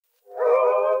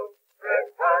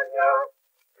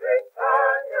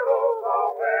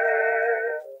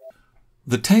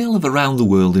The tale of Around the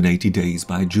World in 80 Days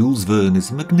by Jules Verne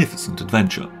is a magnificent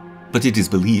adventure, but it is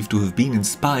believed to have been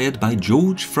inspired by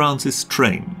George Francis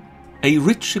Train, a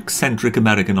rich, eccentric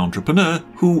American entrepreneur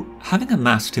who, having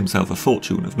amassed himself a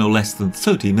fortune of no less than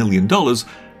 $30 million,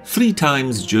 3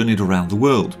 times journeyed around the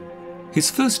world.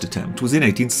 His first attempt was in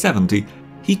 1870.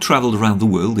 He travelled around the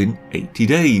world in 80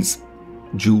 days.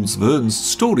 Jules Verne's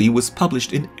story was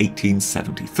published in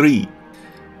 1873.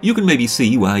 You can maybe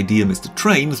see why dear Mr.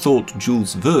 Train thought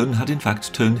Jules Verne had in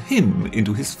fact turned him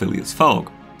into his Phileas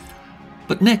Fogg.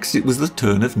 But next it was the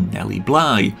turn of Nellie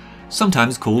Bly,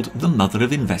 sometimes called the mother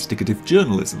of investigative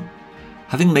journalism.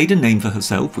 Having made a name for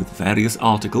herself with various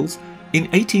articles, in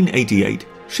 1888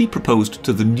 she proposed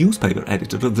to the newspaper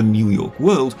editor of the New York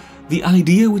World the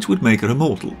idea which would make her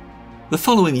immortal. The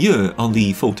following year, on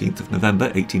the 14th of November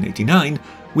 1889,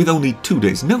 with only 2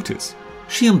 days' notice,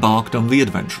 she embarked on the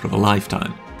adventure of a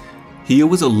lifetime. Here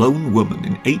was a lone woman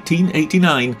in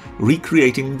 1889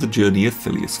 recreating the journey of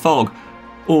Phileas Fogg,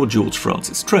 or George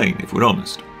Francis Train if we're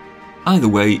honest. Either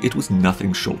way, it was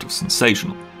nothing short of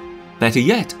sensational. Better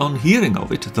yet, on hearing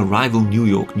of it, the rival New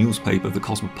York newspaper The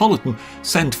Cosmopolitan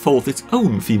sent forth its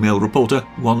own female reporter,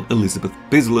 one Elizabeth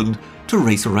Bisland, to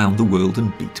race around the world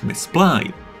and beat Miss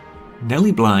Bly.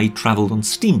 Nellie Bly travelled on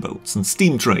steamboats and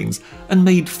steam trains and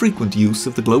made frequent use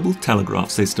of the global telegraph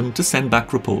system to send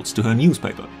back reports to her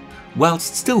newspaper,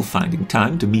 whilst still finding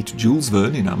time to meet Jules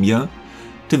Verne in Amiens,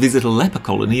 to visit a leper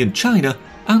colony in China,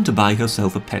 and to buy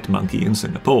herself a pet monkey in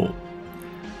Singapore.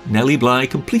 Nellie Bly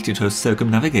completed her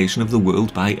circumnavigation of the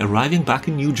world by arriving back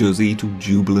in New Jersey to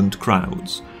jubilant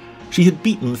crowds. She had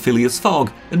beaten Phileas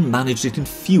Fogg and managed it in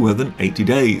fewer than 80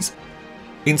 days.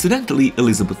 Incidentally,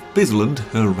 Elizabeth Bisland,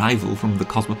 her rival from The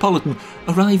Cosmopolitan,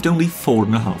 arrived only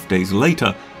 4.5 days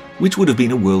later, which would have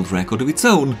been a world record of its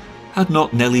own had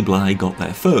not Nellie Bly got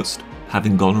there first,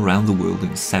 having gone around the world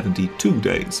in 72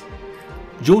 days.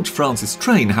 George Francis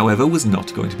Train, however, was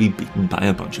not going to be beaten by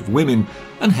a bunch of women,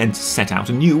 and hence set out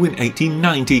anew in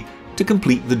 1890 to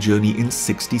complete the journey in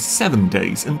 67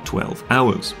 days and 12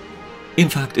 hours. In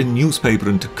fact, a newspaper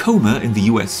in Tacoma in the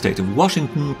US state of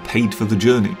Washington paid for the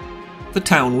journey. The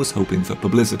town was hoping for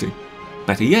publicity.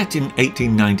 Better yet, in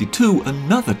 1892,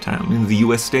 another town in the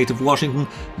US state of Washington,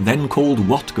 then called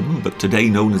Whatcom but today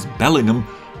known as Bellingham,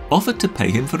 offered to pay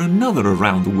him for another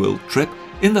around-the-world trip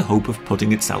in the hope of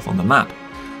putting itself on the map.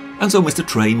 And so Mr.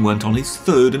 Train went on his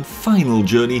third and final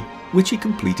journey, which he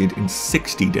completed in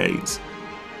 60 days.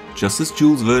 Just as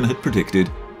Jules Verne had predicted,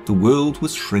 the world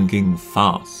was shrinking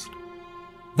fast.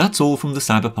 That's all from the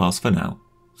Cyberpass for now.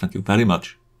 Thank you very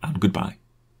much, and goodbye.